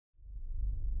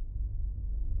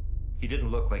He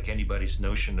didn't look like anybody's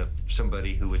notion of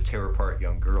somebody who would tear apart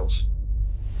young girls.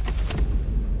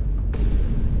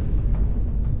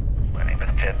 My name is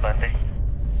Ted Bundy.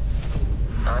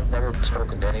 I've never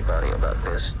spoken to anybody about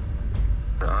this.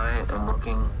 I am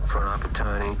looking for an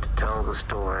opportunity to tell the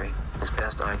story as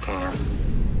best I can.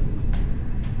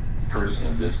 A person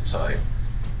of this type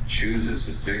chooses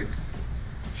his victim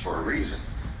for a reason.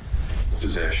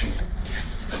 Possession,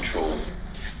 control,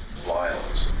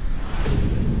 violence.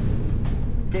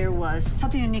 There was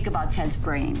something unique about Ted's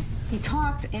brain. He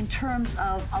talked in terms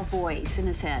of a voice in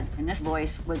his head, and this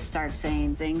voice would start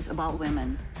saying things about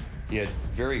women. He had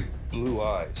very blue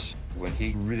eyes. When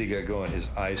he really got going, his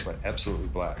eyes went absolutely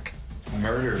black.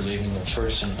 Murder, leaving a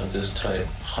person of this type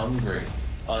hungry,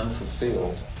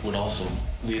 unfulfilled, would also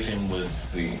leave him with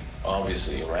the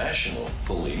obviously irrational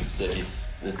belief that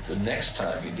the next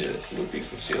time he did it, he would be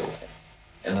fulfilled.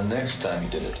 And the next time he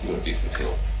did it, he would be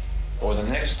fulfilled. Or the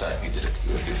next time he did it,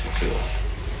 he would be fulfilled.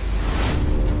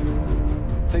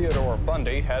 Theodore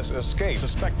Bundy has escaped,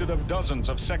 suspected of dozens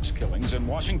of sex killings in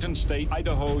Washington State,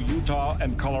 Idaho, Utah,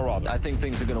 and Colorado. I think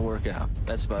things are going to work out.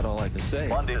 That's about all I can say.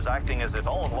 Bundy is acting as his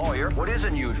own lawyer. What is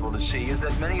unusual to see is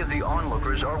that many of the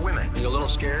onlookers are women. Are you a little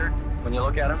scared when you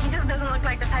look at him? He just doesn't look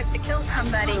like the type to kill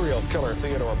somebody. Serial killer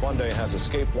Theodore Bundy has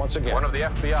escaped once again. One of the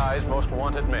FBI's most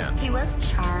wanted men. He was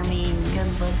charming,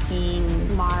 good-looking,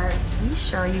 smart. Are you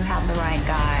sure you have the right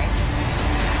guy?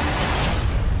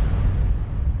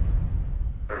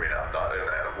 I mean, I'm not an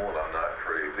animal and I'm not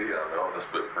crazy. I'm a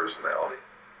split personality.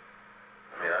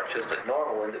 I mean, I'm just a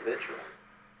normal individual.